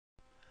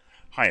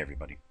Hi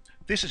everybody,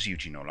 this is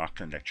Eugene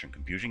O'Loughlin, lecturer in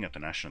computing at the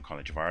National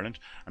College of Ireland,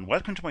 and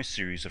welcome to my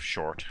series of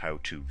short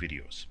how-to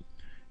videos.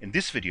 In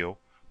this video,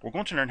 we're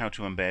going to learn how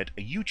to embed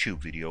a YouTube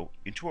video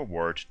into a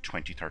Word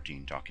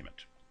 2013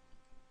 document.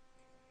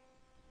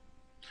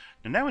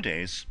 Now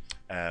nowadays,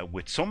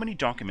 with so many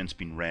documents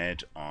being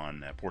read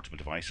on portable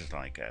devices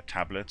like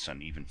tablets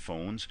and even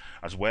phones,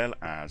 as well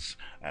as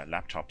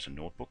laptops and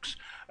notebooks,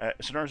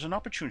 so there's an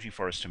opportunity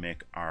for us to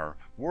make our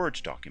Word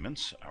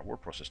documents, our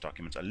word process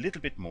documents, a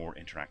little bit more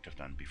interactive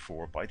than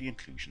before by the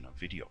inclusion of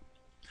video.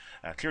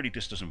 Clearly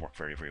this doesn't work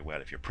very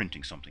well if you're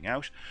printing something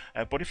out,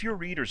 but if your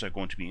readers are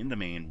going to be in the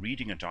main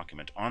reading a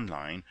document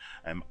online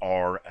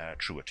or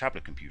through a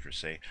tablet computer,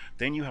 say,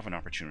 then you have an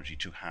opportunity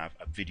to have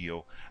a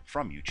video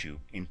from YouTube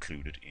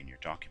included in your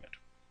document.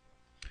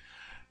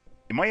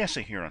 In my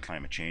essay here on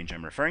climate change,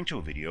 I'm referring to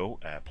a video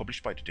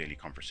published by the Daily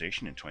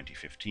Conversation in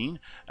 2015.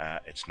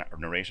 It's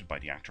narrated by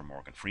the actor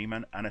Morgan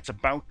Freeman, and it's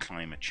about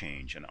climate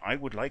change, and I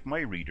would like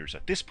my readers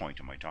at this point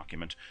in my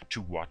document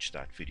to watch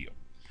that video.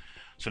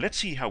 So let's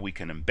see how we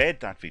can embed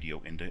that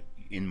video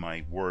in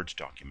my Word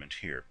document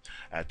here.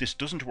 This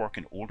doesn't work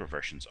in older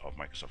versions of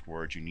Microsoft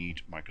Word. You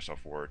need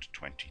Microsoft Word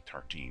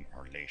 2013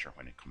 or later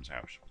when it comes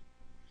out.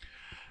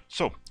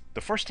 So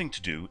the first thing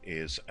to do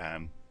is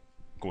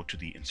go to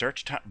the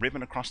Insert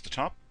ribbon across the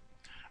top,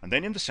 and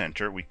then in the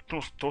center,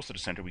 close to the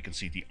center, we can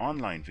see the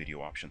online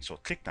video option. So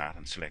click that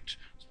and select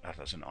that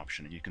as an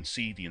option, and you can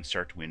see the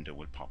insert window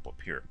will pop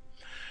up here.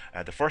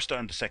 The first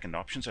and the second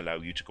options allow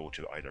you to go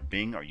to either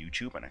Bing or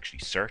YouTube and actually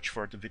search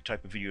for the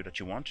type of video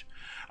that you want.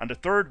 And the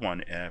third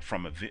one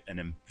from a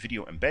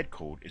video embed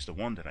code is the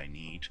one that I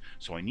need.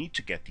 So I need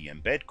to get the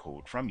embed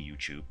code from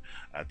YouTube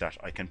that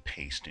I can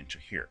paste into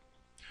here.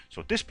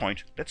 So at this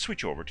point, let's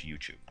switch over to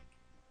YouTube.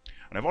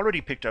 And I've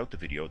already picked out the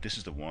video. This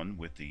is the one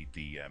with the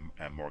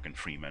Morgan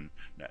Freeman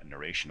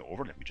narration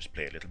over. Let me just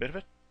play a little bit of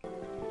it.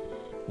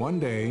 One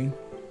day,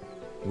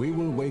 we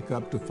will wake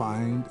up to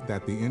find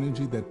that the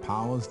energy that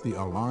powers the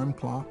alarm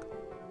clock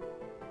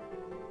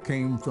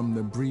came from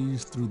the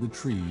breeze through the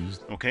trees.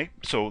 Okay,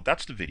 so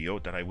that's the video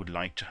that I would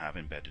like to have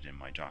embedded in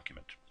my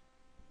document.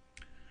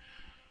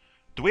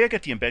 The way I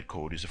get the embed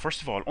code is,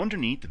 first of all,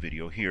 underneath the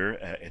video here,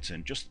 it's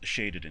just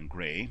shaded in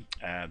gray,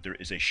 there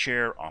is a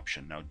share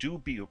option. Now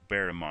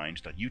bear in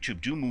mind that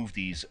YouTube do move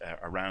these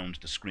around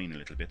the screen a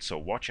little bit, so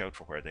watch out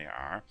for where they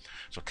are.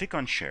 So click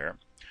on share,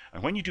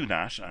 and when you do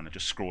that, and I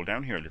just scroll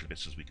down here a little bit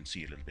so we can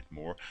see a little bit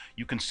more,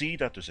 you can see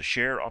that there's a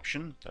share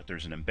option, that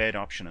there's an embed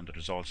option, and that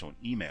there's also an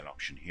email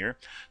option here.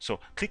 So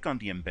click on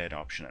the embed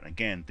option, and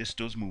again, this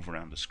does move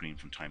around the screen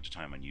from time to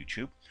time on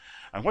YouTube.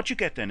 And what you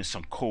get then is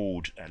some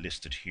code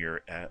listed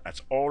here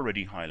that's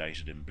already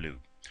highlighted in blue.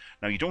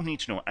 Now you don't need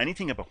to know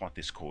anything about what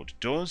this code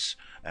does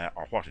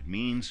or what it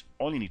means.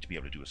 All you need to be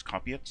able to do is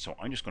copy it. So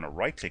I'm just going to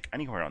right click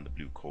anywhere on the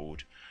blue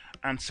code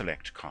and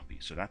select copy.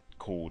 So that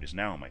code is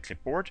now on my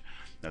clipboard.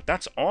 Now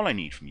that's all I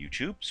need from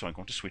YouTube, so I'm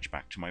going to switch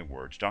back to my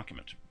Word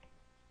document.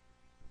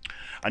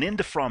 And in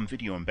the From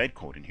Video Embed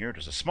Code in here,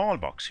 there's a small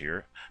box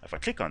here. If I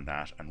click on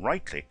that and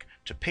right click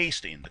to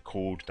paste in the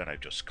code that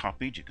I've just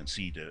copied, you can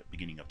see the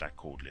beginning of that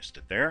code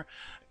listed there.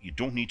 You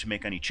don't need to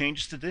make any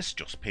changes to this,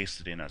 just paste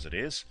it in as it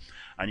is.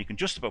 And you can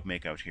just about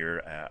make out here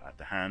at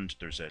the hand,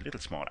 there's a little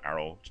small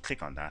arrow.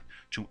 Click on that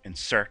to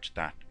insert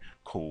that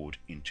code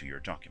into your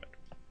document.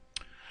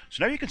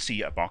 So now you can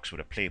see a box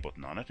with a play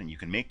button on it, and you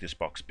can make this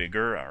box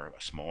bigger or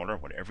smaller,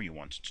 whatever you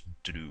want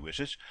to do with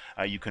it.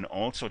 You can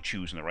also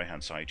choose on the right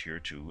hand side here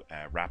to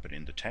wrap it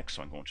in the text,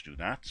 so I'm going to do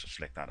that. So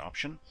select that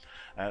option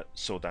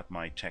so that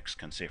my text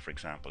can, say for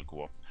example,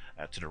 go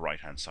up to the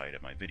right hand side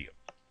of my video.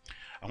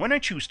 And when I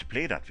choose to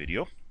play that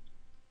video,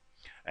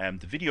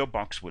 the video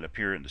box will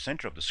appear in the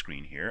center of the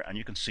screen here, and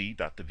you can see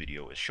that the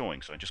video is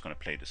showing. So I'm just going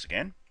to play this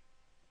again.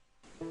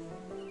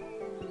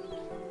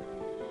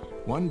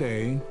 One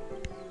day,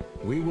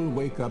 we will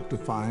wake up to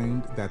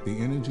find that the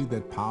energy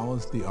that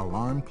powers the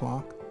alarm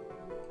clock.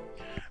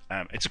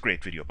 It's a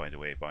great video, by the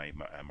way, by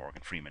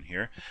Morgan Freeman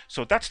here.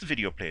 So that's the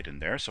video played in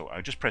there. So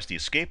I just press the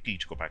escape key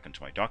to go back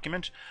into my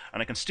document,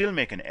 and I can still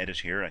make an edit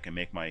here. I can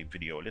make my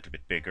video a little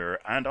bit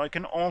bigger, and I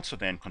can also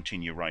then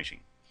continue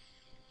writing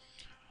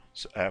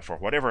for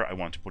whatever I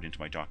want to put into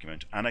my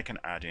document, and I can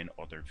add in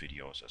other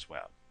videos as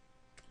well.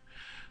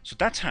 So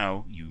that's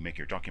how you make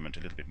your document a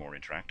little bit more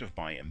interactive,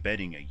 by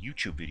embedding a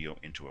YouTube video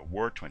into a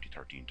Word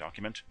 2013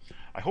 document.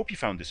 I hope you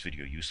found this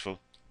video useful.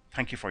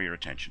 Thank you for your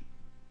attention.